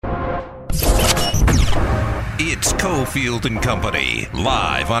It's Cofield and Company,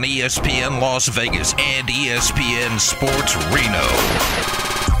 live on ESPN Las Vegas and ESPN Sports Reno.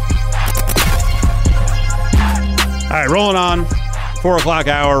 All right, rolling on. 4 o'clock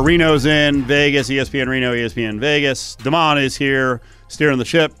hour. Reno's in Vegas, ESPN Reno, ESPN Vegas. Damon is here steering the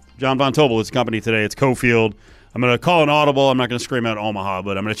ship. John Von Tobel is company today. It's Cofield. I'm going to call an audible. I'm not going to scream out Omaha,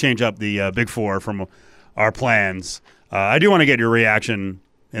 but I'm going to change up the Big Four from our plans. I do want to get your reaction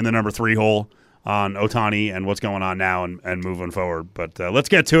in the number 3 hole on Ohtani and what's going on now and moving forward. But let's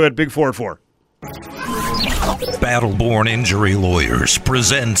get to it. Big Four at 4. Battleborn Injury Lawyers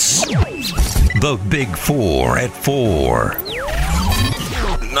presents the Big Four at 4.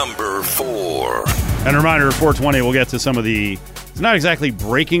 Number 4. And a reminder, at 420, we'll get to some of the, it's not exactly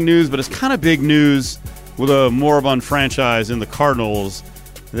breaking news, but it's kind of big news with a moribund franchise in the Cardinals.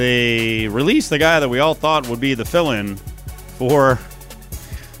 They released the guy that we all thought would be the fill-in for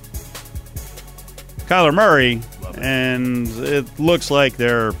Kyler Murray, and it looks like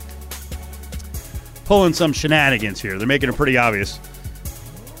they're pulling some shenanigans here. They're making it pretty obvious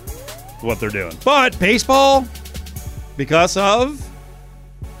what they're doing. But baseball, because of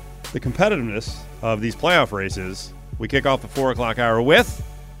the competitiveness of these playoff races, we kick off the 4 o'clock hour with,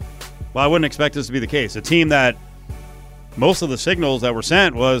 well, I wouldn't expect this to be the case. A team that most of the signals that were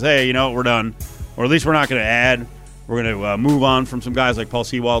sent was, hey, you know what, we're done. Or at least we're not going to add. We're going to move on from some guys like Paul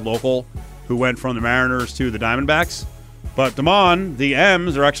Sewald, local, who went from the Mariners to the Diamondbacks. But Damon, the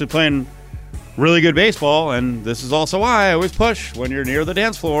M's, are actually playing really good baseball, and this is also why I always push when you're near the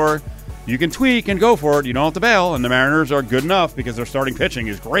dance floor. You can tweak and go for it. You don't have to bail, and the Mariners are good enough because their starting pitching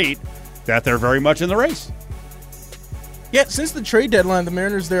is great that they're very much in the race. Yeah, since the trade deadline, the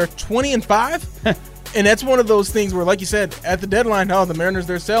Mariners, they're 20-5. And that's one of those things where, like you said, at the deadline, the Mariners,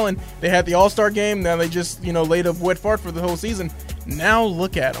 they're selling. They had the All-Star game. Now they just, laid a wet fart for the whole season. Now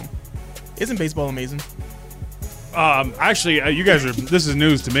look at them. Isn't baseball amazing? Actually, you guys are. This is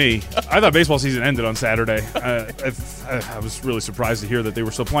news to me. I thought baseball season ended on Saturday. I was really surprised to hear that they were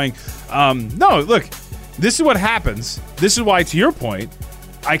still playing. No, look, this is what happens. This is why, to your point,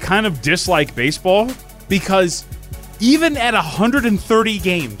 I kind of dislike baseball, because even at 130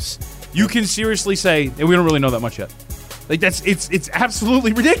 games, you can seriously say, hey, we don't really know that much yet. Like, it's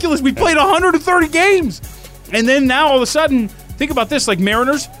absolutely ridiculous. We played 130 games, and then now all of a sudden, think about this: like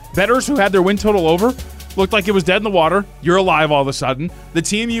Mariners bettors who had their win total over. Looked like it was dead in the water. You're alive all of a sudden. The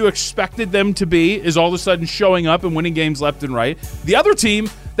team you expected them to be is all of a sudden showing up and winning games left and right. The other team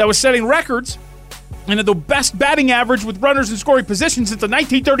that was setting records and had the best batting average with runners in scoring position since the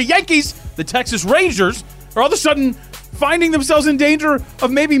 1930 Yankees, the Texas Rangers, are all of a sudden finding themselves in danger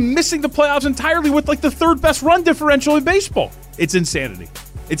of maybe missing the playoffs entirely with like the 3rd best run differential in baseball. It's insanity.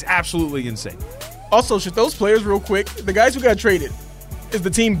 It's absolutely insane. Also, should those players, real quick, the guys who got traded, is the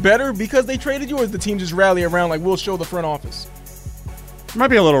team better because they traded you, or is the team just rally around like, we'll show the front office? There might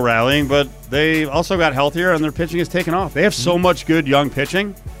be a little rallying, but they also got healthier and their pitching has taken off. They have so much good young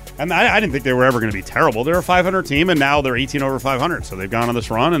pitching, and I didn't think they were ever going to be terrible. They're a 500 team, and now they're 18 over 500, so they've gone on this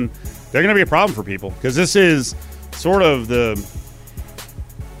run, and they're going to be a problem for people because this is sort of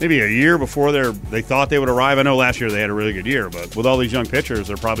maybe a year before they thought they would arrive. I know last year they had a really good year, but with all these young pitchers,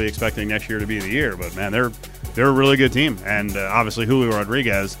 they're probably expecting next year to be the year. But, man, they're a really good team. And obviously Julio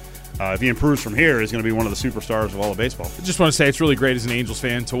Rodriguez, if he improves from here, is going to be one of the superstars of all of baseball. I just want to say it's really great as an Angels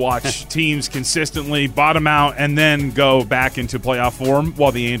fan to watch teams consistently bottom out and then go back into playoff form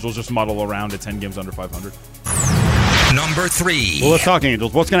while the Angels just muddle around at 10 games under 500. Number 3. Well, let's talk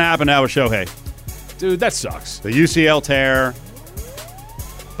Angels. What's going to happen now with Shohei? Dude, that sucks. The UCL tear,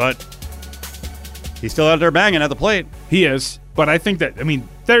 but he's still out there banging at the plate. He is, but I think that,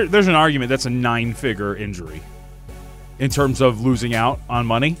 there's an argument that's a 9-figure injury in terms of losing out on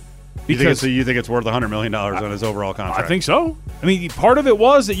money. Because you think it's worth $100 million on his overall contract? I think so. Part of it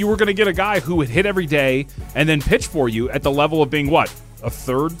was that you were going to get a guy who would hit every day and then pitch for you at the level of being what? A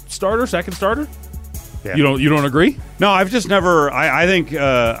 3rd starter, 2nd starter? Yeah. You don't agree? No, I've just never. I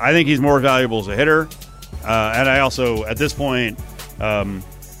think he's more valuable as a hitter, and I also at this point, I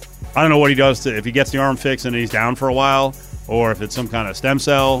don't know what he does if he gets the arm fixed and he's down for a while, or if it's some kind of stem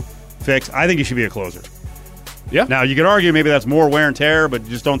cell fix. I think he should be a closer. Yeah. Now you could argue maybe that's more wear and tear, but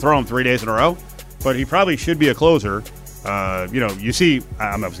just don't throw him 3 days in a row. But he probably should be a closer. You see,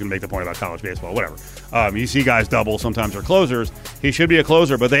 I'm not going to make the point about college baseball, whatever. You see guys double, sometimes they're closers. He should be a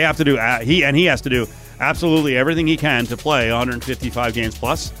closer, but they have to do he has to do absolutely everything he can to play 155 games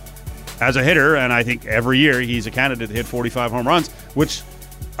plus as a hitter, and I think every year he's a candidate to hit 45 home runs, which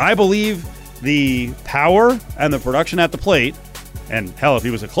I believe the power and the production at the plate, and hell, if he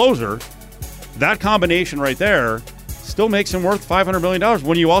was a closer, that combination right there still makes him worth $500 million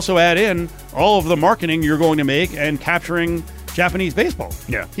when you also add in all of the marketing you're going to make and capturing Japanese baseball.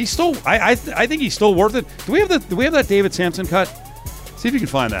 Yeah. He's still I think he's still worth it. Do we have that David Sampson cut? See if you can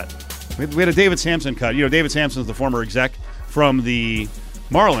find that. We had a David Sampson cut. You know, David Sampson's the former exec from the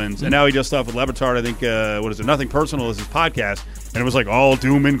Marlins, and now he does stuff with Levitard. I think, Nothing Personal is his podcast. And it was like all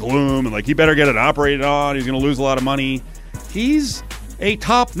doom and gloom, and like he better get it operated on. He's going to lose a lot of money. He's a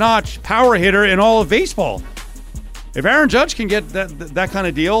top-notch power hitter in all of baseball. If Aaron Judge can get that kind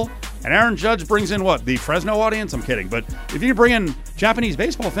of deal, and Aaron Judge brings in what? The Fresno audience? I'm kidding. But if you bring in Japanese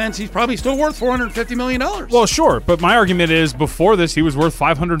baseball fans, he's probably still worth $450 million. Well, sure. But my argument is before this, he was worth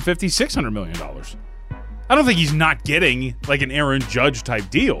 $550, $600 million. I don't think he's not getting like an Aaron Judge type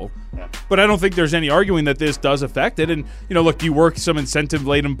deal. But I don't think there's any arguing that this does affect it. And, look, you work some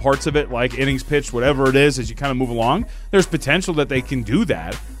incentive-laden parts of it, like innings pitched, whatever it is, as you kind of move along. There's potential that they can do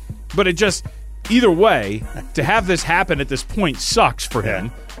that. But it just, either way, to have this happen at this point sucks for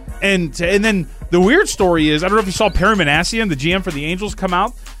him. And then the weird story is, I don't know if you saw Perry Manassian, the GM for the Angels, come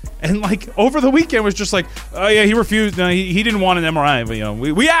out and like over the weekend was just like, oh yeah, he refused. No, he didn't want an MRI.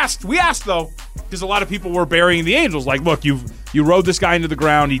 But we asked though, because a lot of people were burying the Angels. Like, look, you rode this guy into the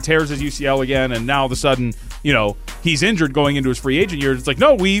ground. He tears his UCL again, and now all of a sudden, he's injured going into his free agent year. It's like,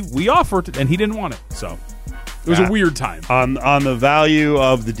 no, we offered, and he didn't want it. So it was a weird time. On the value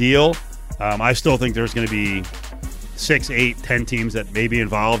of the deal, I still think there's going to be 6, 8, 10 teams that may be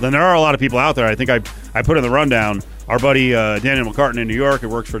involved. And there are a lot of people out there. I think I put in the rundown. Our buddy Daniel McCartan in New York, who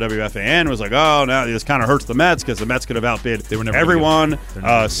works for WFAN, was like, oh, now this kind of hurts the Mets because the Mets could have outbid everyone.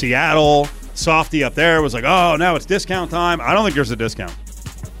 Seattle, Softy up there was like, oh, now it's discount time. I don't think there's a discount.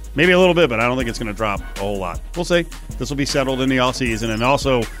 Maybe a little bit, but I don't think it's going to drop a whole lot. We'll see. This will be settled in the offseason, and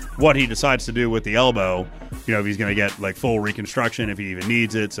also what he decides to do with the elbow. If he's going to get like full reconstruction, if he even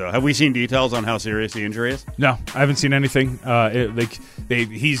needs it. So, have we seen details on how serious the injury is? No, I haven't seen anything.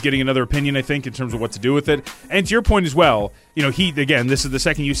 He's getting another opinion, I think, in terms of what to do with it. And to your point as well, this is the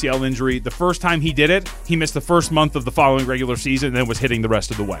second UCL injury. The first time he did it, he missed the first month of the following regular season, and then was hitting the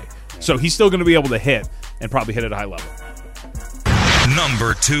rest of the way. So he's still going to be able to hit, and probably hit at a high level.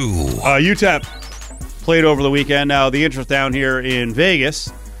 Number 2. UTEP played over the weekend. Now, the interest down here in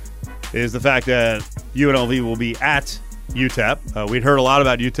Vegas is the fact that UNLV will be at UTEP. We'd heard a lot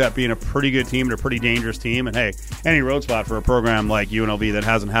about UTEP being a pretty good team and a pretty dangerous team. And, hey, any road spot for a program like UNLV that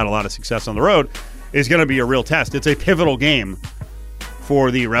hasn't had a lot of success on the road is going to be a real test. It's a pivotal game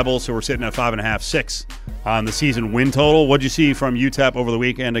for the Rebels, who are sitting at 5.5, 6 on the season win total. What'd you see from UTEP over the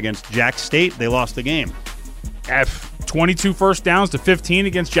weekend against Jack State? They lost the game. 22 first downs to 15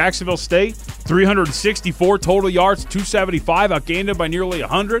 against Jacksonville State, 364 total yards, 275, outgained them by nearly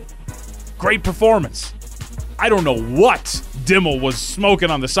 100. Great performance. I don't know what Dimmel was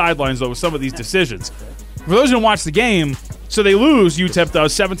smoking on the sidelines, though, with some of these decisions. For those who didn't watch the game, so they lose, UTEP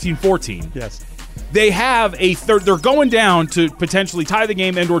does 17-14. Yes. They have a third. They're going down to potentially tie the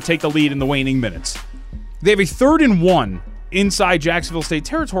game and or take the lead in the waning minutes. They have a 3rd and 1 inside Jacksonville State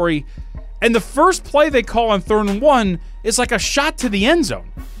territory. And the first play they call on 3rd and 1 is like a shot to the end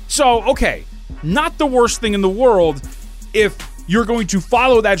zone. So, okay, not the worst thing in the world if you're going to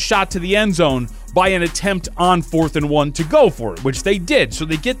follow that shot to the end zone by an attempt on 4th and 1 to go for it, which they did. So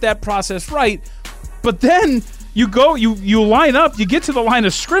they get that process right. But then you line up, you get to the line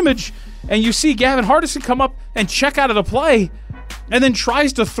of scrimmage, and you see Gavin Hardison come up and check out of the play, and then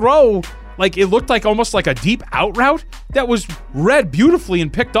tries to throw. Like, it looked like almost like a deep out route that was read beautifully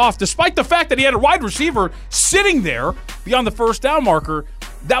and picked off, despite the fact that he had a wide receiver sitting there beyond the first down marker.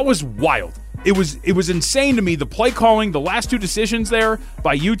 That was wild. It was insane to me. The play calling, the last 2 decisions there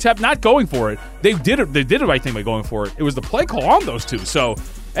by UTEP, not going for it. They did the right thing by going for it. It was the play call on those 2. So,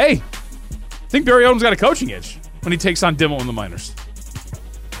 hey, I think Barry Odom's got a coaching edge when he takes on Dimmel in the minors.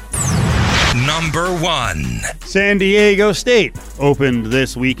 Number 1. San Diego State opened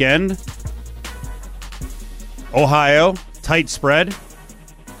this weekend. Ohio, tight spread.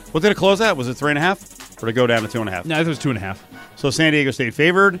 What did it close at? Was it 3.5? Or did it go down to 2.5? No, it was 2.5. So San Diego State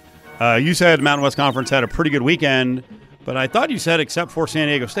favored. You said Mountain West Conference had a pretty good weekend, but I thought you said except for San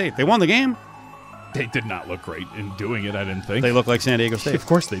Diego State. They won the game. They did not look great in doing it, I didn't think. They look like San Diego State. Of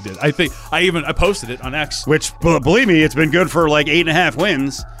course they did. I think I posted it on X. Which, believe me, it's been good for like 8.5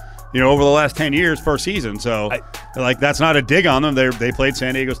 wins, over the last 10 years per season. So, that's not a dig on them. They played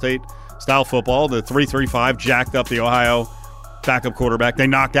San Diego State style football. The 3-3-5 jacked up the Ohio backup quarterback. They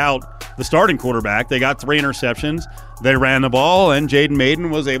knocked out the starting quarterback. They got 3 interceptions. They ran the ball, and Jaden Maiden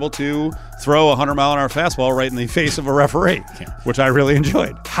was able to throw a 100-mile-an-hour fastball right in the face of a referee, which I really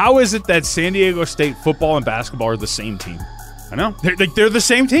enjoyed. How is it that San Diego State football and basketball are the same team? I know. They're the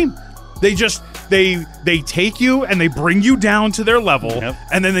same team. They just they take you and they bring you down to their level,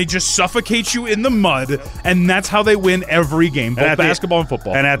 and then they just suffocate you in the mud, and that's how they win every game, both basketball and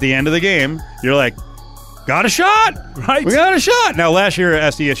football. And at the end of the game, you're like, got a shot. Right. We got a shot. Now, last year,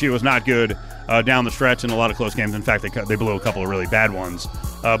 SDSU was not good down the stretch in a lot of close games. In fact, they blew a couple of really bad ones.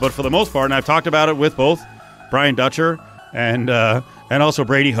 But for the most part, and I've talked about it with both Brian Dutcher and also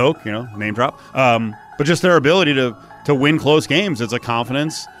Brady Hoke, name drop. But just their ability to win close games, it's a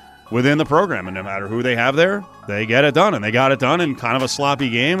confidence within the program. And no matter who they have there, they get it done. And they got it done in kind of a sloppy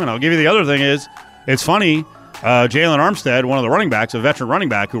game. And I'll give you the other thing is, it's funny, Jalen Armstead, one of the running backs, a veteran running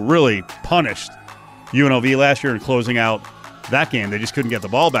back who really punished UNLV last year in closing out that game. They just couldn't get the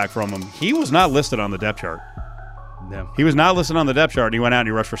ball back from him. He was not listed on the depth chart. No. He was not listed on the depth chart, and he went out and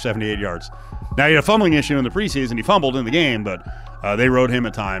he rushed for 78 yards. Now, he had a fumbling issue in the preseason. He fumbled in the game, but they rode him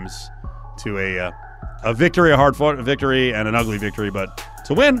at times to a victory, a hard-fought victory, and an ugly victory, but it's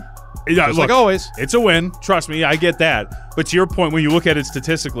a win. Yeah, just like always. It's a win. Trust me, I get that. But to your point, when you look at it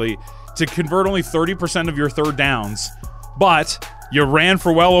statistically, to convert only 30% of your third downs, but you ran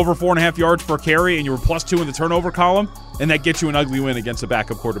for well over 4.5 yards per carry, and you were +2 in the turnover column, and that gets you an ugly win against a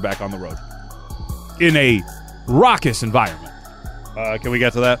backup quarterback on the road in a raucous environment. Can we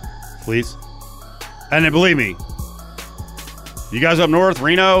get to that, please? And then believe me, you guys up north,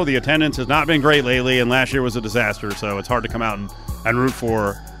 Reno, the attendance has not been great lately, and last year was a disaster, so it's hard to come out and root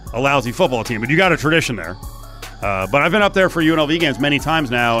for a lousy football team. But you got a tradition there. But I've been up there for UNLV games many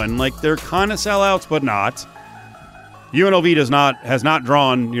times now, and they're kind of sellouts, but not. UNLV has not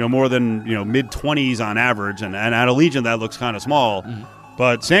drawn more than mid-20s on average, and at Allegiant that looks kind of small. Mm-hmm.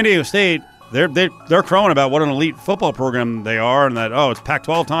 But San Diego State, they're crowing about what an elite football program they are, and that it's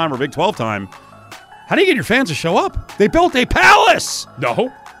Pac-12 time or Big 12 time. How do you get your fans to show up? They built a palace.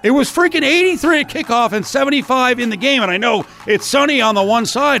 No. It was freaking 83 at kickoff and 75 in the game, and I know it's sunny on the one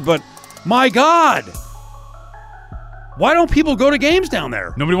side, but my God. Why don't people go to games down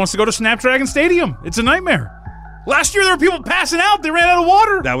there? Nobody wants to go to Snapdragon Stadium. It's a nightmare. Last year there were people passing out. They ran out of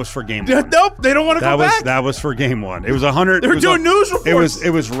water. That was for game one. Nope, they don't want to go back. That was for game one. It was 100. They were doing news reports.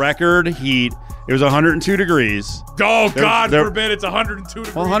 It was record heat. It was 102 degrees. Oh, God forbid it's 102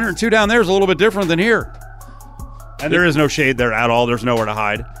 degrees. Well, 102 down there is a little bit different than here. And there is no shade there at all. There's nowhere to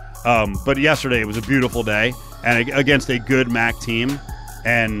hide. But yesterday it was a beautiful day and against a good MAC team.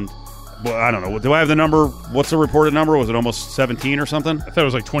 And I don't know. Do I have the number? What's the reported number? Was it almost 17 or something? I thought it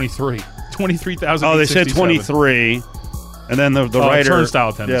was like 23. 23,000. Oh, they said 23. And then the writer. Turnstile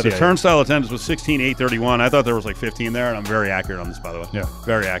attendance. Yeah, the turnstile attendance was 16,831. I thought there was like 15 there, and I'm very accurate on this, by the way. Yeah.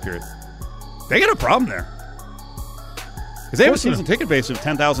 Very accurate. They got a problem there. Because they have a season ticket base of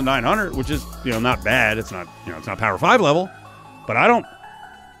 10,900, which is not bad. It's not it's not Power 5 level, but I don't.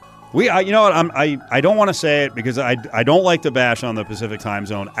 I don't want to say it because I don't like to bash on the Pacific time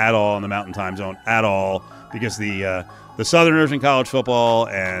zone at all, on the Mountain time zone at all, because the Southerners in college football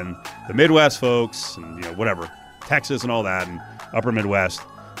and the Midwest folks and whatever, Texas and all that and Upper Midwest,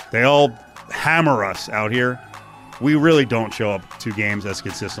 they all hammer us out here. We really don't show up to games as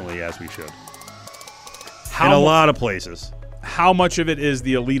consistently as we should. In a lot of places. How much of it is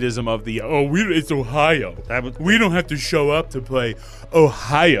the elitism of it's Ohio. We don't have to show up to play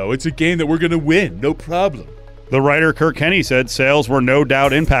Ohio. It's a game that we're going to win. No problem. The writer Kirk Kenney said sales were no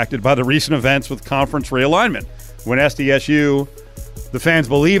doubt impacted by the recent events with conference realignment. When SDSU, the fans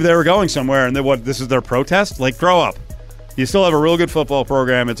believed they were going somewhere, and then this is their protest? Grow up. You still have a real good football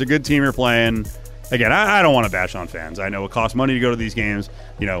program. It's a good team you're playing. Again, I don't want to bash on fans. I know it costs money to go to these games.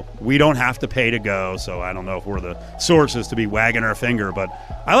 We don't have to pay to go, so I don't know if we're the sources to be wagging our finger, but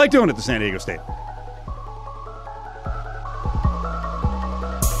I like doing it to San Diego State.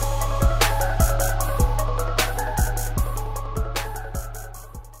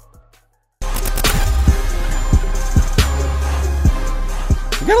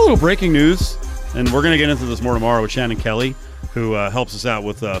 We got a little breaking news, and we're going to get into this more tomorrow with Shannon Kelly, who helps us out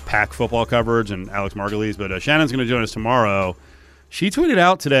with PAC football coverage, and Alex Margulies. But Shannon's going to join us tomorrow. She tweeted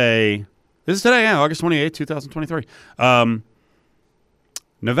out today, this is today, August 28th, 2023.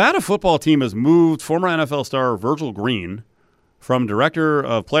 Nevada football team has moved former NFL star Virgil Green from director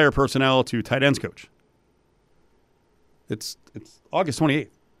of player personnel to tight ends coach. It's August 28th.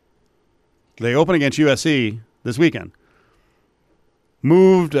 They open against USC this weekend.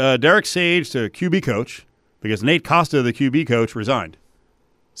 Moved Derek Sage to QB coach because Nate Costa, the QB coach, resigned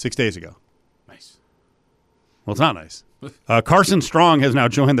 6 days ago. Nice. Well, it's not nice. Carson Strong has now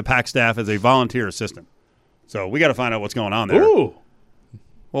joined the PAC staff as a volunteer assistant. So we got to find out what's going on there. Ooh.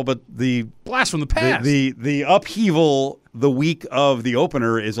 Well, but the blast from the past. The upheaval the week of the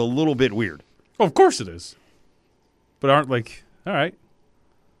opener is a little bit weird. Oh, of course it is. But aren't all right.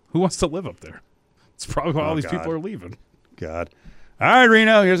 Who wants to live up there? It's probably why all these God. people are leaving. God. All right,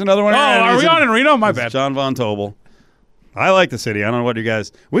 Reno. Here's another one. Oh, are we on in Reno? My bad. John Von Tobel. I like the city. I don't know what you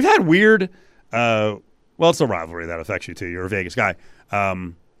guys. We've had weird. Well, it's the rivalry that affects you too. You're a Vegas guy.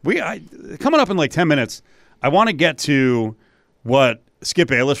 Coming up in like 10 minutes. I want to get to what Skip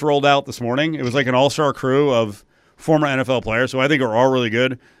Bayless rolled out this morning. It was like an all-star crew of former NFL players, so I think are all really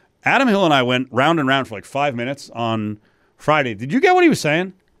good. Adam Hill and I went round and round for like 5 minutes on Friday. Did you get what he was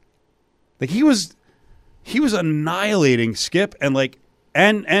saying? Like he was annihilating Skip and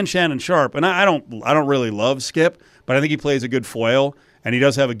Shannon Sharp. And I don't really love Skip, but I think he plays a good foil, and he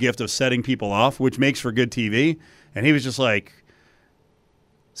does have a gift of setting people off, which makes for good TV. And he was just like,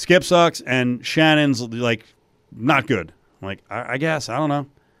 Skip sucks, and Shannon's like not good. I'm like, I guess. I don't know.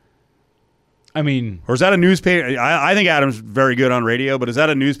 I mean, or is that a newspaper? I think Adam's very good on radio, but is that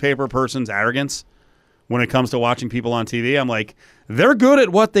a newspaper person's arrogance when it comes to watching people on TV? I'm like, they're good at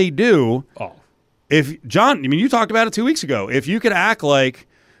what they do. Oh. If John, I mean, you talked about it 2 weeks ago. If you could act like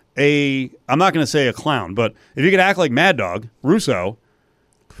I'm not going to say a clown, but if you could act like Mad Dog Russo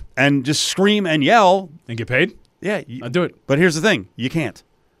and just scream and yell and get paid, yeah, I'll do it. But here's the thing: you can't.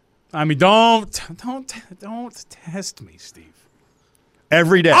 I mean, don't test me, Steve.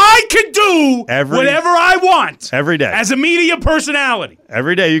 Every day. I can do whatever I want. Every day. As a media personality.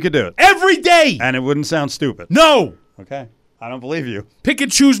 Every day you could do it. Every day. And it wouldn't sound stupid. No. Okay. I don't believe you. Pick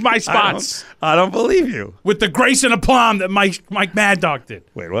and choose my spots. I don't believe you. With the grace and aplomb that Mike Mad Dog did.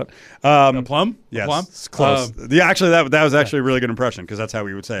 Wait, what? Aplomb? Yes. Aplomb? It's close. Yeah, actually, that was actually a really good impression because that's how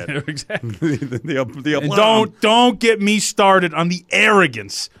we would say it. Exactly. the and aplomb. don't get me started on the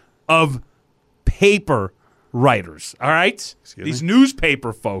arrogance of paper writers, all right? These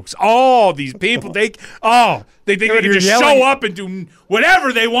newspaper folks, all these people, they think they can just show up and do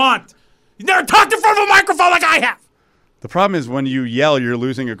whatever they want. You never talked in front of a microphone like I have. The problem is when you yell, you're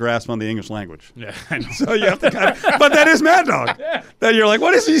losing a grasp on the English language. Yeah, I know. So you have to but that is Mad Dog. Yeah. Then you're like,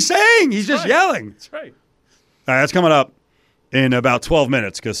 what is he saying? He's just yelling. That's right. All right, that's coming up in about 12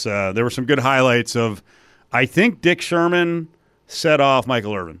 minutes because there were some good highlights of, I think Dick Sherman set off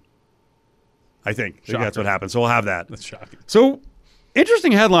Michael Irvin. I think that's what happened. So we'll have that. That's shocking. So,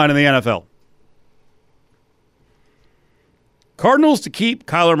 interesting headline in the NFL. Cardinals to keep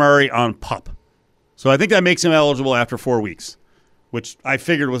Kyler Murray on PUP. So I think that makes him eligible after 4 weeks, which I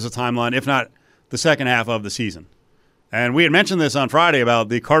figured was the timeline, if not the second half of the season. And we had mentioned this on Friday about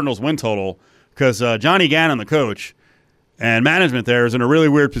the Cardinals win total because Johnny Gannon, the coach, and management there is in a really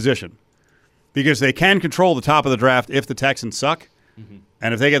weird position because they can control the top of the draft if the Texans suck. Mm-hmm.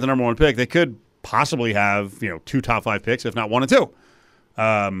 And if they get the number one pick, they could possibly have 2 top 5 picks, if not 1 and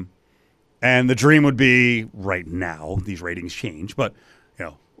 2. And the dream would be right now. These ratings change, but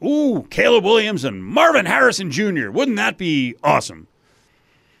Caleb Williams and Marvin Harrison Jr. Wouldn't that be awesome?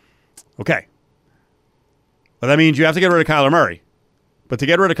 Okay, but that means you have to get rid of Kyler Murray. But to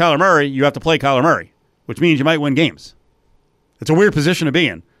get rid of Kyler Murray, you have to play Kyler Murray, which means you might win games. It's a weird position to be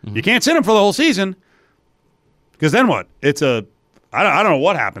in. Mm-hmm. You can't sit him for the whole season because then what? I don't know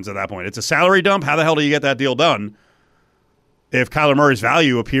what happens at that point. It's a salary dump. How the hell do you get that deal done if Kyler Murray's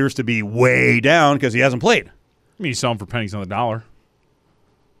value appears to be way down because he hasn't played? I mean, you sell him for pennies on the dollar.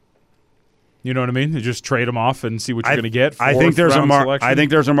 You know what I mean? You just trade him off and see what you're going to get. I think there's I think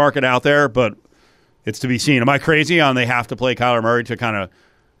there's a market out there, but it's to be seen. Am I crazy on they have to play Kyler Murray to kind of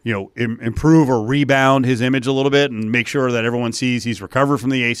improve or rebound his image a little bit and make sure that everyone sees he's recovered from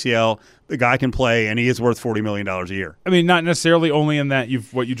the ACL, the guy can play, and he is worth $40 million a year? I mean, not necessarily only in that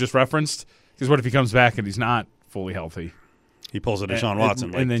what you just referenced, because what if he comes back and he's not fully healthy? He pulls a Deshaun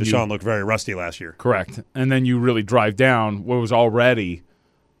Watson. And then Deshaun looked very rusty last year. Correct. And then you really drive down what was already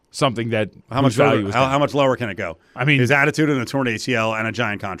something that how much lower can it go? I mean, his attitude and a torn ACL and a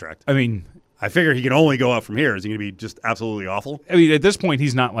giant contract. I mean, I figure he can only go up from here. Is he going to be just absolutely awful? I mean, at this point,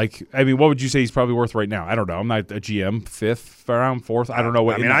 he's not like. I mean, what would you say he's probably worth right now? I don't know. I'm not a GM, 5th round, 4th. I don't know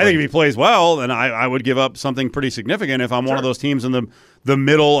what. I mean, I think if he plays well, then I would give up something pretty significant if I'm one of those teams in the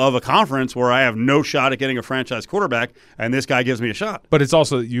middle of a conference where I have no shot at getting a franchise quarterback, and this guy gives me a shot. But it's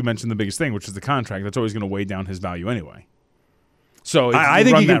also, you mentioned the biggest thing, which is the contract. That's always going to weigh down his value anyway. So I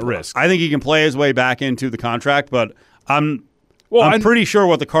think run he that can, risk. I think he can play his way back into the contract, but I'm pretty sure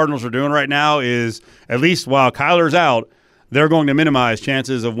what the Cardinals are doing right now is, at least while Kyler's out, they're going to minimize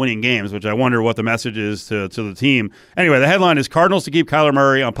chances of winning games, which I wonder what the message is to the team. Anyway, the headline is Cardinals to keep Kyler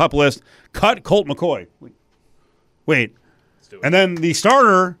Murray on PUP list, cut Colt McCoy. Wait. And then the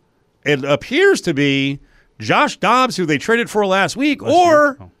starter, it appears to be Josh Dobbs, who they traded for last week,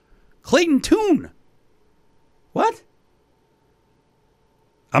 or Clayton Tune. What?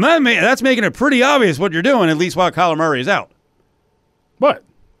 That's making it pretty obvious what you're doing, at least while Kyler Murray is out. What?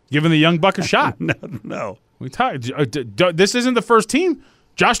 Giving the young buck a shot. No. This isn't the first team.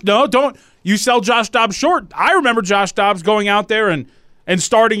 Don't you sell Josh Dobbs short. I remember Josh Dobbs going out there and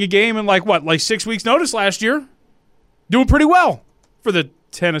starting a game in like 6 weeks notice last year. Doing pretty well for the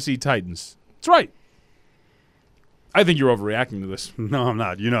Tennessee Titans. That's right. I think you're overreacting to this. No, I'm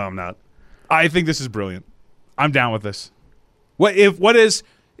not. You know I'm not. I think this is brilliant. I'm down with this.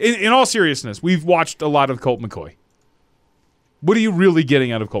 In all seriousness, we've watched a lot of Colt McCoy. What are you really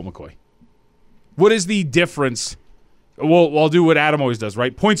getting out of Colt McCoy? What is the difference? Well, I'll do what Adam always does,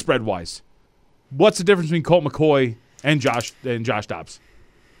 right? Point spread wise. What's the difference between Colt McCoy and Josh Dobbs?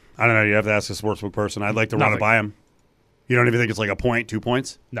 I don't know. You have to ask a sportsbook person. I'd like to run it by him. You don't even think it's like a point, 2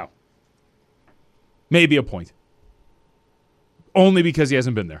 points? No. Maybe a point. Only because he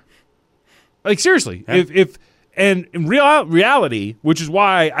hasn't been there. Like, seriously. Yeah. And in reality, which is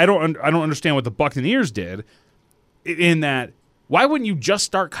why I don't understand what the Buccaneers did, in that, why wouldn't you just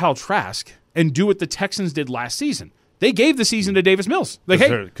start Kyle Trask and do what the Texans did last season? They gave the season to Davis Mills.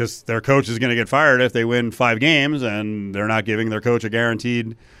 Because their coach is going to get fired if they win 5 games, and they're not giving their coach a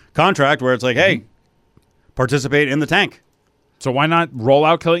guaranteed contract where it's like, hey, participate in the tank. So why not roll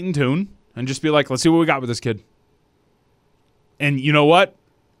out Clayton Tune and just be like, let's see what we got with this kid. And you know what?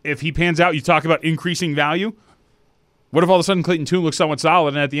 If he pans out, you talk about increasing value. What if all of a sudden Clayton Tune looks somewhat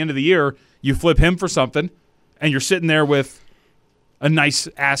solid, and at the end of the year, you flip him for something, and you're sitting there with a nice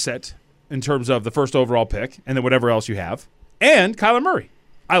asset in terms of the first overall pick and then whatever else you have, and Kyler Murray.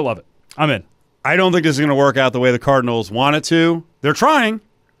 I love it. I'm in. I don't think this is going to work out the way the Cardinals want it to. They're trying,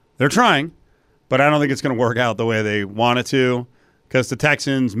 but I don't think it's going to work out the way they want it to because the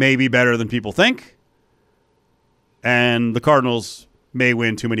Texans may be better than people think, and the Cardinals may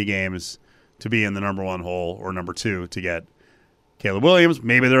win too many games to be in the number 1 hole or number 2 to get Caleb Williams.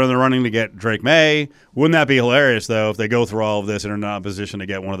 Maybe they're in the running to get Drake May. Wouldn't that be hilarious, though, if they go through all of this and are not in a position to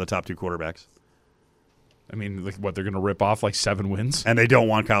get one of the top 2 quarterbacks? I mean, like, what, they're going to rip off like 7 wins? And they don't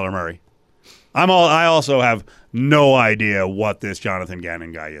want Kyler Murray. I also have no idea what this Jonathan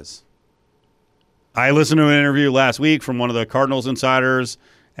Gannon guy is. I listened to an interview last week from one of the Cardinals insiders,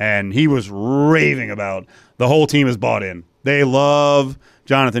 and he was raving about the whole team is bought in. They love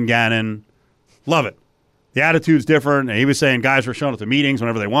Jonathan Gannon. Love it. The attitude's different. And he was saying guys were showing up to meetings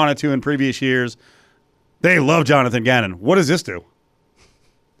whenever they wanted to in previous years. They love Jonathan Gannon. What does this do?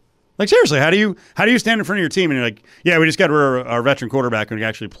 Like, seriously, how do you stand in front of your team and you're like, yeah, we just got rid of our veteran quarterback and we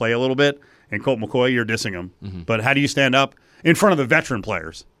actually play a little bit, and Colt McCoy, you're dissing him. Mm-hmm. But how do you stand up in front of the veteran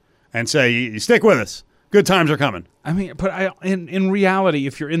players and say, you stick with us? Good times are coming. I mean, but in reality,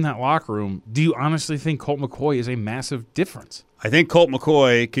 if you're in that locker room, do you honestly think Colt McCoy is a massive difference? I think Colt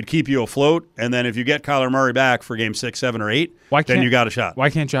McCoy could keep you afloat, and then if you get Kyler Murray back for game 6, 7, or 8, then you got a shot.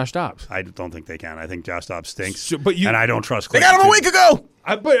 Why can't Josh Dobbs? I don't think they can. I think Josh Dobbs stinks, and I don't trust They Clayton. got him a week ago!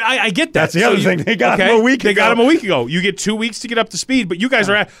 I get that. That's the other thing. They got him a week ago. They got him a week ago. You get 2 weeks to get up to speed, but you guys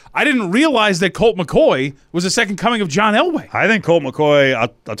are at – I didn't realize that Colt McCoy was the second coming of John Elway. I think Colt McCoy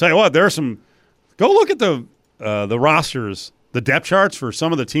 – I'll tell you what, there are some – go look at the rosters, the depth charts for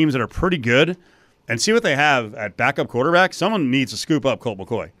some of the teams that are pretty good, and see what they have at backup quarterback. Someone needs to scoop up Colt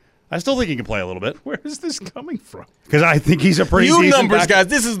McCoy. I still think he can play a little bit. Where is this coming from? Because I think he's a pretty decent numbers guys.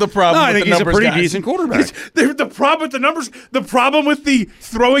 This is the problem. No, I think he's a pretty decent quarterback. The problem with the numbers, the problem with the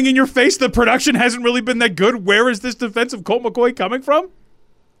throwing in your face, the production hasn't really been that good. Where is this defensive Colt McCoy coming from?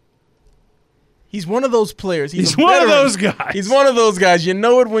 He's one of those players. He's one of those guys. He's one of those guys. You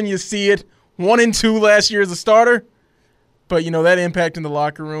know it when you see it. 1-2 last year as a starter, but you know that impact in the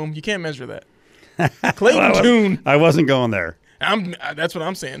locker room. You can't measure that. Clayton Tune. I wasn't going there. That's what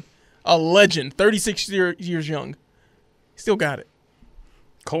I'm saying. A legend, 36 years young. Still got it.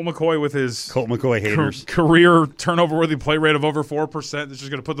 Colt McCoy with his Colt McCoy haters. Career turnover-worthy play rate of over 4%. That's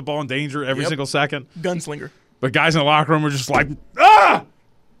just going to put the ball in danger every single second. Gunslinger. But guys in the locker room are just like,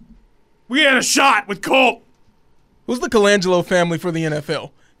 we had a shot with Colt. Who's the Colangelo family for the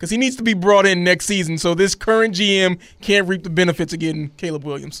NFL? Because he needs to be brought in next season so this current GM can't reap the benefits of getting Caleb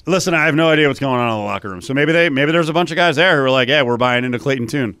Williams. Listen, I have no idea what's going on in the locker room. So maybe there's a bunch of guys there who are like, yeah, we're buying into Clayton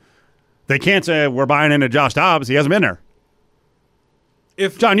Tune. They can't say we're buying into Josh Dobbs. He hasn't been there.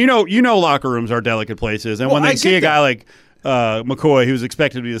 John, you know locker rooms are delicate places. And when they see a guy like McCoy, who's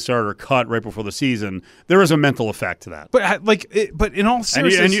expected to be the starter, cut right before the season, there is a mental effect to that. But in all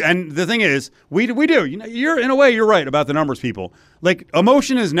seriousness, and the thing is, we do. You know, you're in a way you're right about the numbers, people. Like,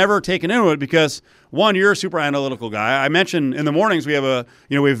 emotion is never taken into it because one, you're a super analytical guy. I mentioned in the mornings we have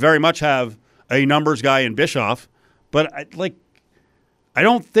we very much have a numbers guy in Bischoff, but I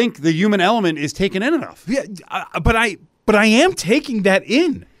don't think the human element is taken in enough. Yeah, but I am taking that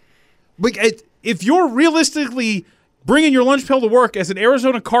in. Like, if you're realistically bringing your lunch pail to work as an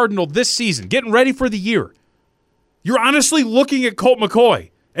Arizona Cardinal this season, getting ready for the year, you're honestly looking at Colt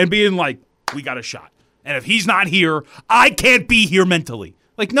McCoy and being like, we got a shot. And if he's not here, I can't be here mentally.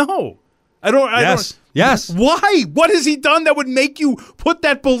 Like, no. Yes. Why? What has he done that would make you put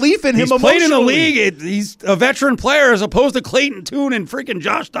that belief in him emotionally? He's played in the league. He's a veteran player as opposed to Clayton Tune and freaking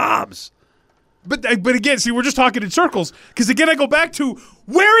Josh Dobbs. But again, see, we're just talking in circles. Because again, I go back to,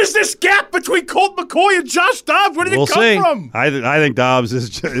 where is this gap between Colt McCoy and Josh Dobbs? Where did it come from? I think Dobbs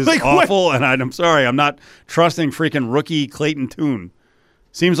is like, awful, and I'm sorry. I'm not trusting freaking rookie Clayton Tune.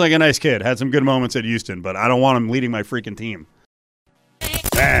 Seems like a nice kid. Had some good moments at Houston, but I don't want him leading my freaking team.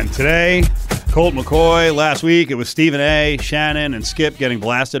 And today, Colt McCoy. Last week, it was Stephen A., Shannon, and Skip getting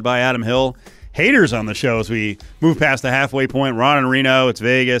blasted by Adam Hill. Haters on the show as we move past the halfway point. Ron and Reno, it's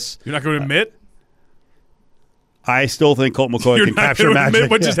Vegas. You're not going to admit? I still think Colt McCoy can capture magic.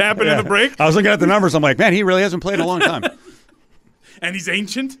 Admit what just happened in the break? I was looking at the numbers. I'm like, man, he really hasn't played in a long time. And he's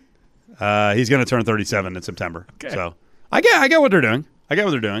ancient? He's going to turn 37 in September. Okay. So I get what they're doing.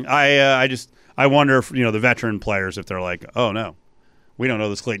 I wonder if, the veteran players, if they're like, oh, no, we don't know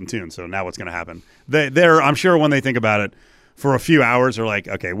this Clayton Tune, so now what's going to happen? I'm sure when they think about it for a few hours, they're like,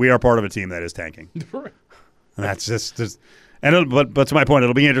 okay, we are part of a team that is tanking. And that's just but to my point,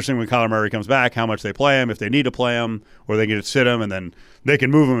 it'll be interesting when Kyler Murray comes back, how much they play him, if they need to play him, or they can just sit him, and then they can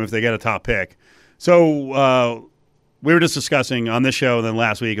move him if they get a top pick. So we were just discussing on this show and then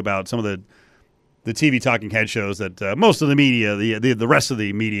last week about some of the TV talking head shows that most of the media, the rest of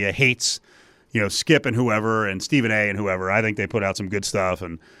the media hates, Skip and whoever, and Stephen A. and whoever. I think they put out some good stuff.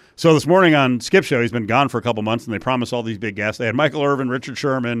 And so this morning on Skip's show, he's been gone for a couple months, and they promised all these big guests. They had Michael Irvin, Richard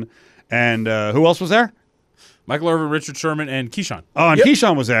Sherman, and who else was there? Michael Irvin, Richard Sherman, and Keyshawn. Oh, and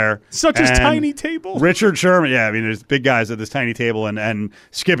Keyshawn was there. Such a tiny table. Richard Sherman, there's big guys at this tiny table, and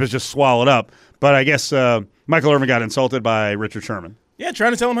Skip is just swallowed up. But I guess Michael Irvin got insulted by Richard Sherman. Yeah,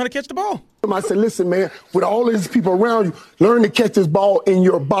 trying to tell him how to catch the ball. I said, listen, man, with all these people around you, learn to catch this ball in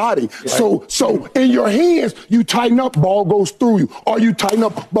your body. Right. So in your hands, you tighten up, ball goes through you. Or you tighten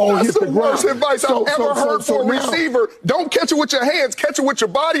up, ball hits the ground. That's the worst advice I've ever heard for a receiver. Don't catch it with your hands, catch it with your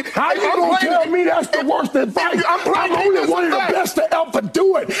body. How you don't tell me that's the worst advice? I'm only one of the best to ever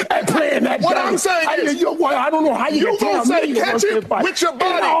do it at playing that game. What I'm saying is, I don't know how you can tell me catch it with your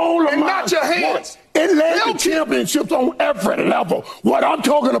body and not your hands. It led to championships on every level. What I'm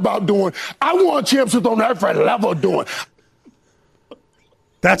talking about doing, I want championships on every level doing.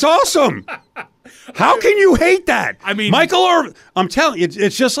 That's awesome. How can you hate that? I mean, Michael Irvin, I'm telling you,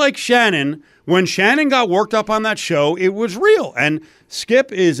 it's just like Shannon. When Shannon got worked up on that show, it was real. And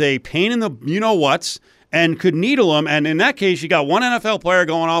Skip is a pain in the you-know-whats and could needle him. And in that case, you got one NFL player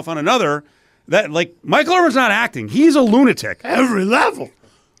going off on another. That, like, Michael Irvin's not acting. He's a lunatic. Every level.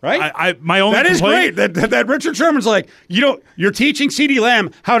 Right? My only that complaint, is great. That Richard Sherman's like, you're teaching CeeDee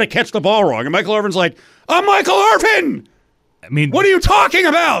Lamb how to catch the ball wrong. And Michael Irvin's like, I'm Michael Irvin. I mean, what are you talking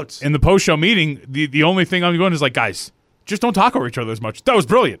about? In the post-show meeting, the only thing I'm going is like, guys, just don't talk over each other as much. That was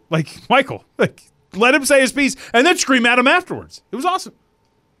brilliant. Like, Michael, let him say his piece and then scream at him afterwards. It was awesome.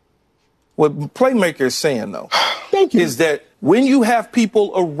 What Playmaker is saying, though, Thank you. is that when you have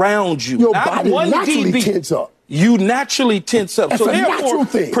people around you, your not body one naturally DB, tense up. you naturally tense up. That's so a therefore, natural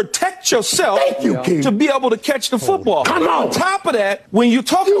thing. protect yourself Thank you, King. to be able to catch the football. Come on. On top of that, when you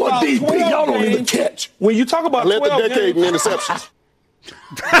talk You a about DB, 12 y'all don't even games, catch. when you talk about Led the 12 decade in games, interceptions.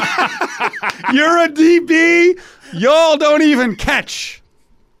 You're a DB. Y'all don't even catch.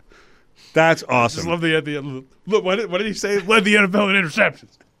 That's Just awesome. love the look. What did he say? Led the NFL in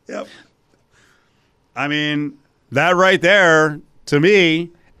interceptions. Yep. I mean, that right there, to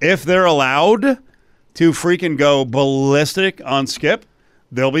me, if they're allowed to freaking go ballistic on Skip,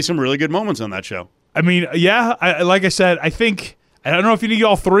 there'll be some really good moments on that show. I mean, yeah, like I said, I don't know if you need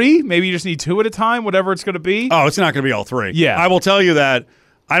all three. Maybe you just need two at a time, whatever it's going to be. Oh, it's not going to be all three. Yeah. I will tell you that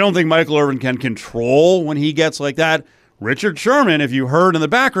I don't think Michael Irvin can control when he gets like that. Richard Sherman, if you heard in the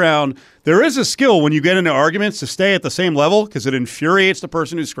background, there is a skill when you get into arguments to stay at the same level because it infuriates the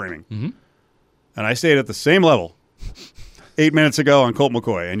person who's screaming. Mm-hmm. And I stayed at the same level 8 minutes ago on Colt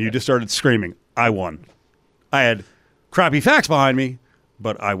McCoy, and you just started screaming. I won. I had crappy facts behind me,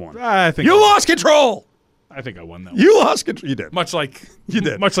 but I won. I think you lost control. I think I won that. You lost control. You did. Much like you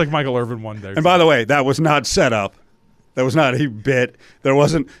did. Much like Michael Irvin won there. And by the way, that was not set up. That was not a bit. There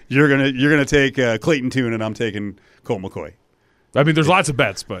wasn't. You're gonna take Clayton Tune, and I'm taking Colt McCoy. I mean, there's lots of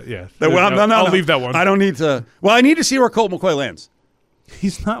bets, but yeah. I'll leave that one. I don't need to. Well, I need to see where Colt McCoy lands.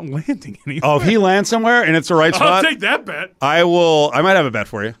 He's not landing anywhere. Oh, if he lands somewhere and it's the right spot, I'll take that bet. I will. I might have a bet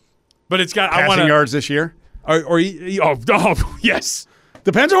for you. But it's got Passing yards this year. Yes.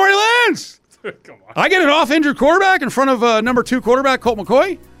 Depends on where he lands. Come on. I get an off-injured quarterback in front of number 2 quarterback Colt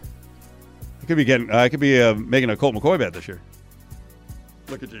McCoy. I could be making a Colt McCoy bet this year.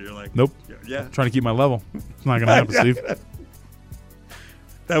 Look at you. You're like, Nope. Yeah. Trying to keep my level. It's not going to happen, Steve.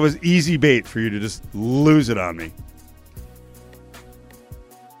 That was easy bait for you to just lose it on me.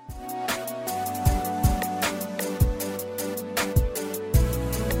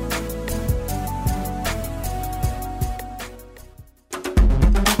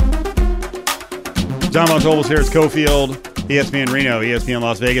 John Von Tobel's here. It's Cofield, ESPN Reno, ESPN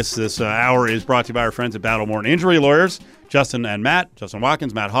Las Vegas. This hour is brought to you by our friends at Battleborn Injury Lawyers, Justin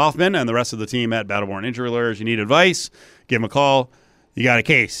Watkins, Matt Hoffman, and the rest of the team at Battleborn Injury Lawyers. You need advice, give them a call. You got a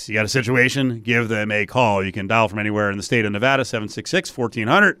case, you got a situation, give them a call. You can dial from anywhere in the state of Nevada,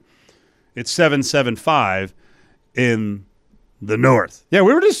 766-1400. It's 775 in the north. Yeah,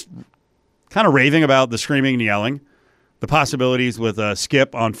 we were just kind of raving about the screaming and yelling, the possibilities with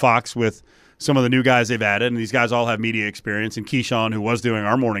Skip on Fox with some of the new guys they've added, and these guys all have media experience. And Keyshawn, who was doing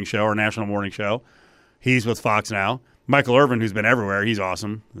our morning show, our national morning show, he's with Fox now. Michael Irvin, who's been everywhere, he's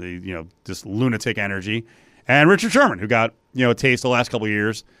awesome. Just lunatic energy. And Richard Sherman, who got a taste the last couple of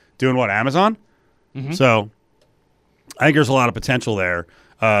years doing Amazon. Mm-hmm. So I think there's a lot of potential there.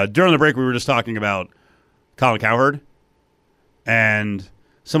 During the break, we were just talking about Colin Cowherd and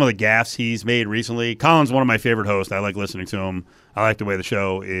some of the gaffes he's made recently. Colin's one of my favorite hosts. I like listening to him. I like the way the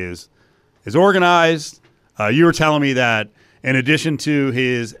show is organized. You were telling me that in addition to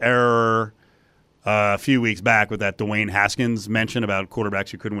his error a few weeks back with that Dwayne Haskins mention about quarterbacks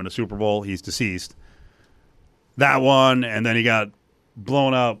who couldn't win a Super Bowl, he's deceased. That one, and then he got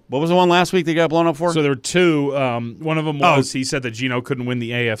blown up. What was the one last week that he got blown up for? So there were two. One of them was he said that Geno couldn't win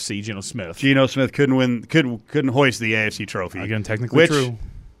the AFC, Geno Smith. Geno Smith couldn't hoist the AFC trophy. Again, technically true.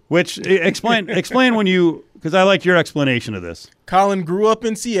 Which explain when you, because I like your explanation of this. Colin grew up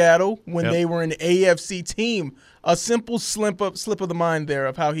in Seattle when they were an AFC team. A simple slip of the mind there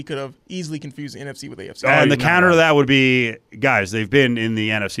of how he could have easily confused the NFC with AFC. And the counter to that would be, guys, they've been in the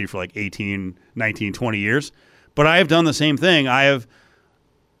NFC for like 18, 19, 20 years. But I have done the same thing.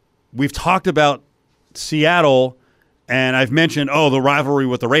 We've talked about Seattle, and I've mentioned, the rivalry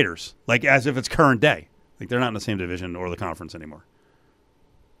with the Raiders, like as if it's current day. Like they're not in the same division or the conference anymore.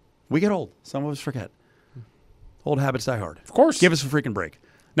 We get old. Some of us forget. Old habits die hard. Of course. Give us a freaking break.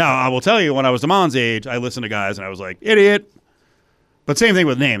 Now, I will tell you, when I was Damon's age, I listened to guys, and I was like, idiot. But same thing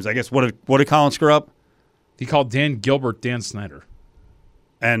with names. I guess, what did Colin screw up? He called Dan Gilbert Dan Snyder.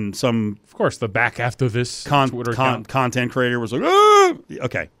 And some... Of course, the back after this Twitter account. Content creator was like, oh!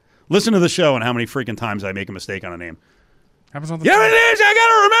 Okay. Listen to the show and how many freaking times I make a mistake on a name. Happens on the yeah, it is! I got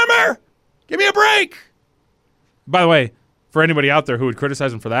to remember! Give me a break! By the way, for anybody out there who would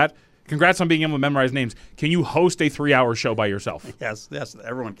criticize him for that, congrats on being able to memorize names. Can you host a 3-hour show by yourself? Yes,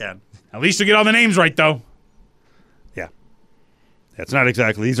 everyone can. At least you get all the names right, though. Yeah. It's not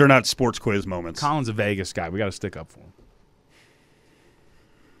exactly. These are not sports quiz moments. Colin's a Vegas guy. We got to stick up for him.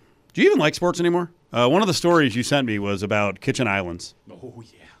 Do you even like sports anymore? One of the stories you sent me was about kitchen islands. Oh,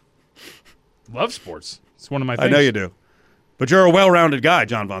 yeah. Love sports. It's one of my things. I know you do. But you're a well-rounded guy,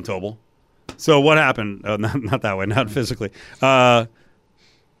 John Von Tobel. So what happened? Not that way, not physically. Did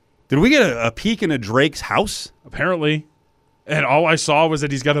we get a peek into Drake's house? Apparently. And all I saw was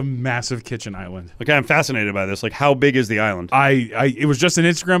that he's got a massive kitchen island. Okay, I'm fascinated by this. Like, how big is the island? It was just an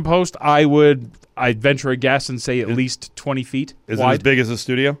Instagram post. I'd venture a guess and say at least 20 feet Is wide. it as big as the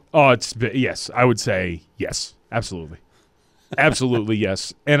studio? Oh, yes. I would say yes. Absolutely. Absolutely,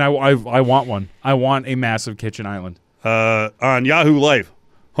 yes. And I want one. I want a massive kitchen island. On Yahoo Life,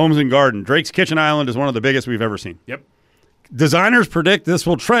 Homes and Garden, Drake's kitchen island is one of the biggest we've ever seen. Yep. Designers predict this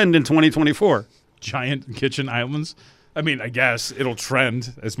will trend in 2024. Giant kitchen islands. I mean, I guess it'll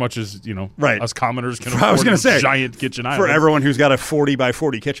trend as much as, right. Us commoners can I was afford gonna say, giant kitchen islands. For everyone who's got a 40 by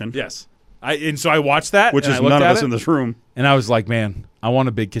 40 kitchen. Yes. And so I watched that. Which is none of us in this room. And I was like, man, I want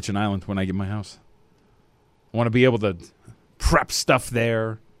a big kitchen island when I get my house. I want to be able to prep stuff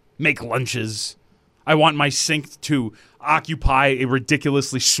there, make lunches. I want my sink to occupy a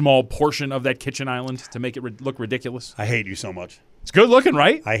ridiculously small portion of that kitchen island to make it look ridiculous. I hate you so much. It's good looking,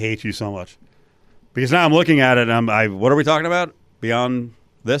 right? I hate you so much. Because now I'm looking at it and what are we talking about? Beyond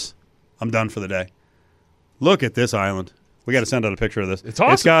this? I'm done for the day. Look at this island. We got to send out a picture of this. It's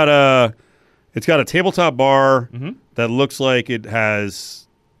awesome. It's got a tabletop bar that looks like it has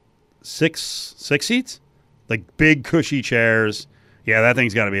six seats, like big cushy chairs. Yeah, that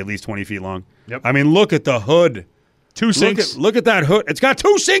thing's got to be at least 20 feet long. Yep. I mean, look at the hood. 2 sinks. Look at that hood. It's got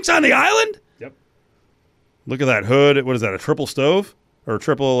 2 sinks on the island? Yep. Look at that hood. What is that, a triple stove or a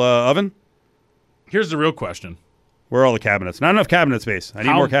triple oven? Here's the real question. Where are all the cabinets? Not enough cabinet space. I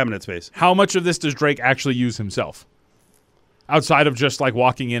need more cabinet space. How much of this does Drake actually use himself? Outside of just like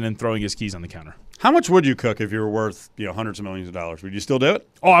walking in and throwing his keys on the counter. How much would you cook if you were worth hundreds of millions of dollars? Would you still do it?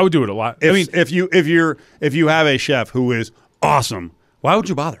 Oh, I would do it a lot. If you have a chef who is awesome, why would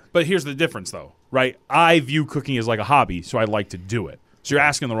you bother? But here's the difference, though, right? I view cooking as like a hobby, so I like to do it. So you're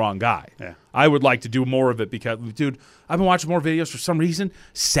asking the wrong guy. Yeah. I would like to do more of it because, dude, I've been watching more videos for some reason.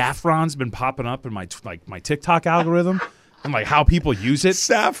 Saffron's been popping up in my TikTok algorithm and like how people use it.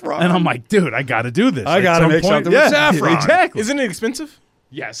 Saffron. And I'm like, dude, I got to do this. I got to make something with saffron. Exactly. Isn't it expensive?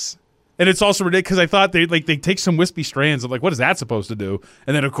 Yes. And it's also ridiculous because I thought they take some wispy strands of like, what is that supposed to do?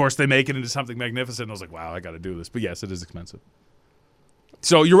 And then, of course, they make it into something magnificent. And I was like, wow, I got to do this. But yes, it is expensive.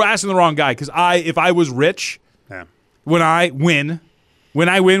 So you're asking the wrong guy because if I was rich, when I win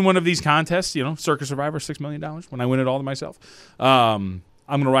one of these contests, Circus Survivor, $6 million, when I win it all to myself, I'm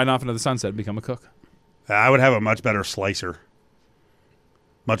going to ride off into the sunset and become a cook. I would have a much better slicer.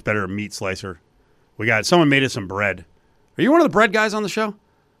 Much better meat slicer. Someone made us some bread. Are you one of the bread guys on the show?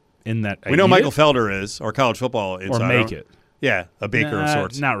 In that we know Michael Felder is, our college football insider. Or make it. Yeah, a baker of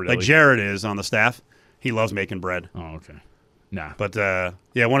sorts. Not really. Like Jared is on the staff. He loves making bread. Oh, okay. Nah. But,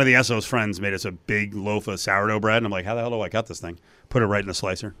 one of the SO's friends made us a big loaf of sourdough bread, and I'm like, how the hell do I cut this thing? Put it right in the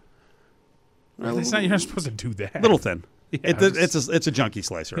slicer. You're not supposed to do that. Little thin. Yeah, it's a junky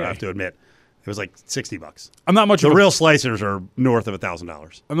slicer, I have to admit. It was like $60. I'm not much. The real slicers are north of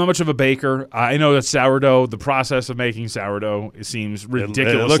 $1,000. I'm not much of a baker. I know that sourdough, the process of making sourdough, it seems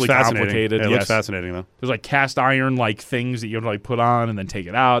ridiculously it looks complicated. It looks fascinating though. There's like cast iron like things that you have to like put on and then take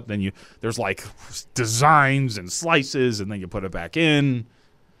it out. Then there's like designs and slices, and then you put it back in.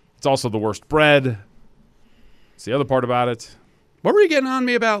 It's also the worst bread. It's the other part about it. What were you getting on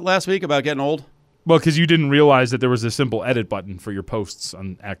me about last week about getting old? Well, because you didn't realize that there was a simple edit button for your posts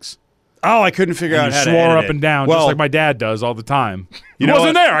on X. Oh, I couldn't figure out how to edit it. You swore up and down, just like my dad does all the time. You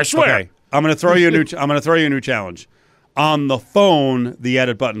wasn't there, I swear. Okay. I'm going to throw you a new challenge. On the phone, the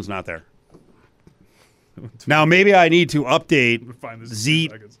edit button's not there. Now, maybe I need to update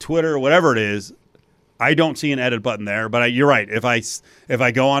Zeet, Twitter, whatever it is. I don't see an edit button there, but you're right. If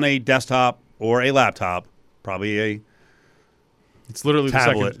I go on a desktop or a laptop, probably it's literally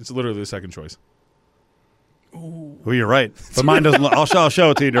tablet. It's literally the second choice. Well, you're right. But mine doesn't. I'll show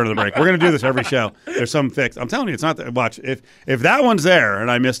it to you during the break. We're going to do this every show. There's some fix. I'm telling you, it's not there. Watch. If that one's there and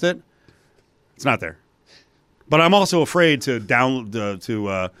I missed it, it's not there. But I'm also afraid to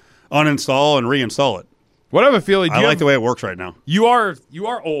uninstall and reinstall it. What I have a feeling. I like the way it works right now. You are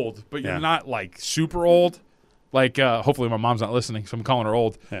old, but you're not like super old. Like hopefully my mom's not listening, so I'm calling her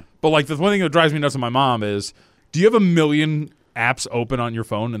old. Yeah. But like the one thing that drives me nuts with my mom is, do you have a million apps open on your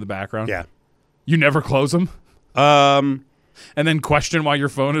phone in the background? Yeah. You never close them? And then question why your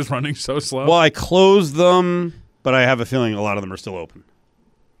phone is running so slow? Well, I closed them, but I have a feeling a lot of them are still open.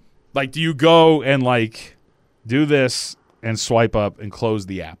 Like, do you go and, like, do this and swipe up and close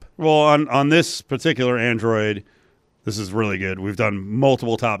the app? Well, on this particular Android, this is really good. We've done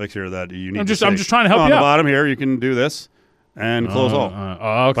multiple topics here that you need I'm just trying to help you out. On the bottom here, you can do this and close all.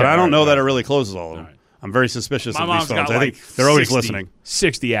 Okay. But I don't know that it really closes all of them. Right. I'm very suspicious of these phones. I think they're always listening.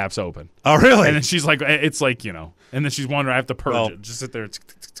 60 apps open. Oh, really? And then she's like, it's like, and then she's wondering, I have to purge it. Just sit there.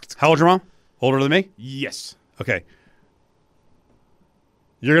 How old's your mom? Older than me? Yes. Okay.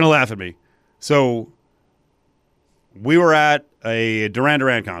 You're going to laugh at me. So we were at a Duran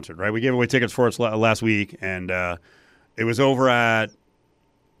Duran concert, right? We gave away tickets for it last week, and it was over at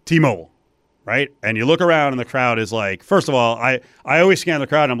T-Mobile. Right? And you look around and the crowd is like, first of all, I always scan the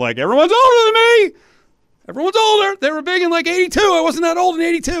crowd and I'm like, everyone's older than me. Everyone's older. They were big in like 82. I wasn't that old in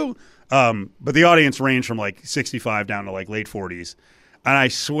 82. But the audience ranged from like 65 down to like late 40s. And I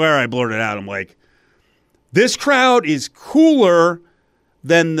swear I blurted out, I'm like, this crowd is cooler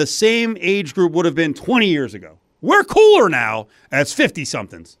than the same age group would have been 20 years ago. We're cooler now as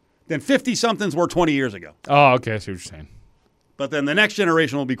 50-somethings than 50-somethings were 20 years ago. Oh, okay. I see what you're saying. But then the next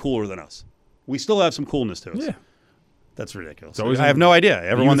generation will be cooler than us. We still have some coolness to us. Yeah. That's ridiculous. I have no idea.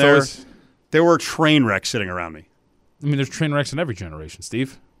 Everyone there were train wrecks sitting around me. I mean, there's train wrecks in every generation,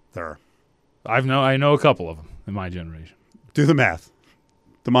 Steve. There are. I know a couple of them in my generation. Do the math.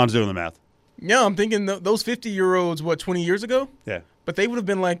 Damon's doing the math. Yeah, I'm thinking those 50-year-olds, 20 years ago? Yeah. But they would have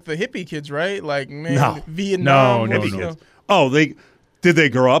been like the hippie kids, right? Like, man, Vietnam. No. Kids. Oh, did they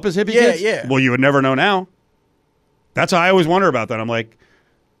grow up as hippie kids? Yeah. Well, you would never know now. That's how I always wonder about that. I'm like,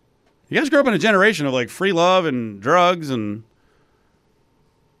 you guys grew up in a generation of like free love and drugs, and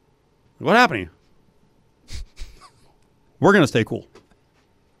what happened to you? We're going to stay cool.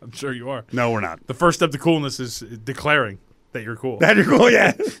 I'm sure you are. No, we're not. The first step to coolness is declaring that you're cool. That you're cool,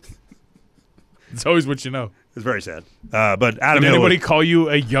 yeah. It's always what you know. It's very sad. But Adam Did Hill. anybody call you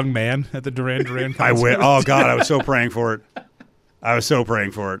a young man at the Duran Duran concert? I went. Oh God, I was so praying for it. I was so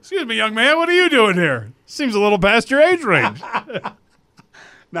praying for it. Excuse me, young man. What are you doing here? Seems a little past your age range.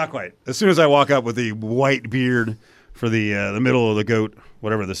 Not quite. As soon as I walk up with the white beard for the middle of the goat,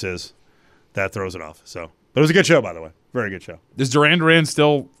 whatever this is, that throws it off. So, but it was a good show, by the way. Very good show. Is Duran Duran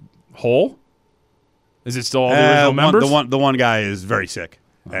still whole? Is it still all the original members? The one guy is very sick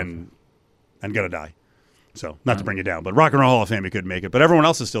and gonna die. So, not to bring it down, but Rock and Roll Hall of Fame, he couldn't make it. But everyone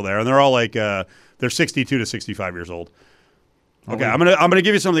else is still there, and they're all like they're 62 to 65 years old. Okay, I'm gonna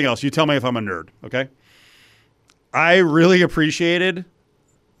give you something else. You tell me if I'm a nerd. Okay, I really appreciated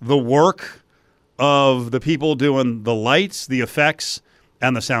the work of the people doing the lights, the effects,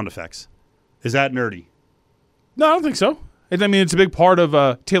 and the sound effects. Is that nerdy? No, I don't think so. I mean, it's a big part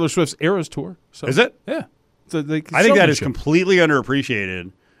of Taylor Swift's Eras tour. So, is it? Yeah. I think that is completely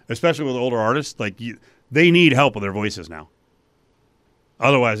underappreciated, especially with older artists. Like they need help with their voices now.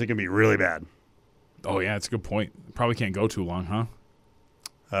 Otherwise, it can be really bad. Oh, yeah, that's a good point. Probably can't go too long, huh?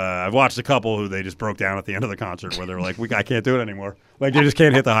 I've watched a couple who they just broke down at the end of the concert where they're like, I can't do it anymore. Like, they just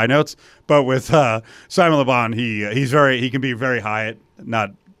can't hit the high notes. But with Simon Le Bon, he can be very high,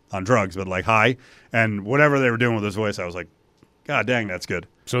 not on drugs, but like high. And whatever they were doing with his voice, I was like, God dang, that's good.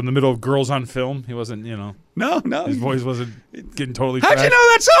 So in the middle of Girls on Film, he wasn't, No. His voice wasn't getting totally How'd trashed. you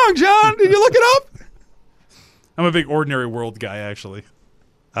know that song, John? Did you look it up? I'm a big Ordinary World guy, actually.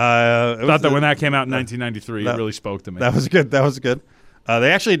 Thought that when that came out in 1993, it really spoke to me. That was good.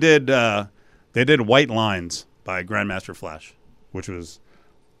 They actually did White Lines by Grandmaster Flash, which was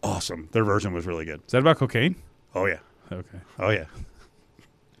awesome. Their version was really good. Is that about cocaine? Oh, yeah. Okay. Oh, yeah.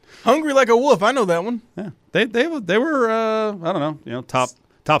 Hungry Like a Wolf. I know that one. Yeah. They were I don't know, top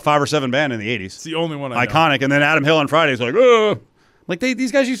 5 or 7 band in the 80s. It's the only one I know. Iconic. And then Adam Hill on Fridays like, oh. Like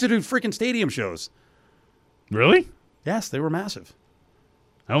these guys used to do freaking stadium shows. Really? Yes, they were massive.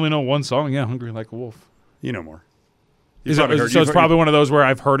 I only know one song. Yeah, Hungry Like a Wolf. You know more. So it's probably one of those where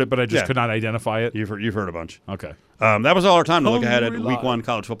I've heard it, but I just could not identify it. You've heard a bunch. Okay. That was all our time to look ahead at Hungry Week 1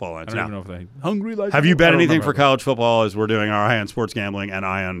 college football lines. I don't even know if they Hungry Like. Have you bet I don't anything remember. for college football as we're doing our eye on sports gambling and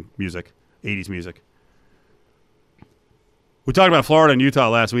eye on music, 80s music? We talked about Florida and Utah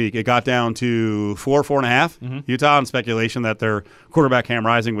last week. It got down to 4.5. Mm-hmm. Utah, on speculation that their quarterback Cam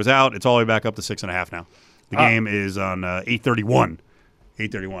Rising was out. It's all the way back up to 6.5 now. The game is on 8:31.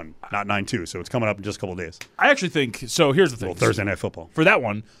 8:31, not 9:2. So it's coming up in just a couple of days. I actually think so. Here's the thing: Thursday Night Football for that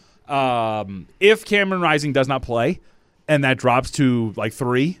one. If Cameron Rising does not play, and that drops to like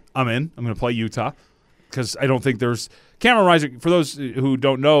 3, I'm in. I'm going to play Utah because I don't think there's Cameron Rising. For those who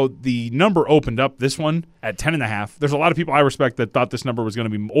don't know, the number opened up this one at 10.5. There's a lot of people I respect that thought this number was going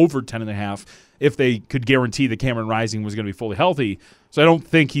to be over 10.5 if they could guarantee that Cameron Rising was going to be fully healthy. So I don't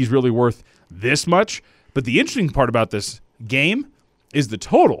think he's really worth this much. But the interesting part about this game is the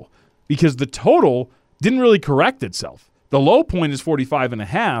total, because the total didn't really correct itself. The low point is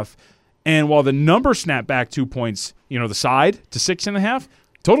 45.5, and while the number snapped back 2 points, the side to 6.5,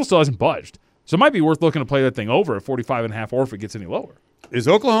 total still hasn't budged. So it might be worth looking to play that thing over at 45.5, or if it gets any lower. Is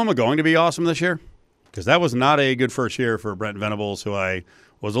Oklahoma going to be awesome this year? Because that was not a good first year for Brent Venables, who I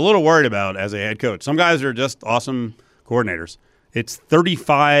was a little worried about as a head coach. Some guys are just awesome coordinators. It's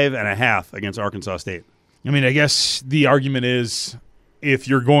 35.5 against Arkansas State. I mean, I guess the argument is if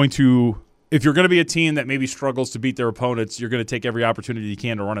you're going to be a team that maybe struggles to beat their opponents, you're going to take every opportunity you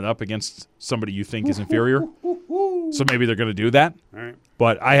can to run it up against somebody you think is inferior. So maybe they're going to do that. All right.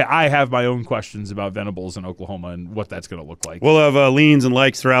 But I have my own questions about Venables in Oklahoma and what that's going to look like. We'll have leans and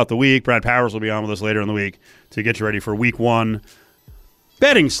likes throughout the week. Brad Powers will be on with us later in the week to get you ready for Week 1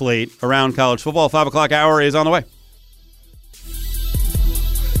 betting slate around college football. 5 o'clock hour is on the way.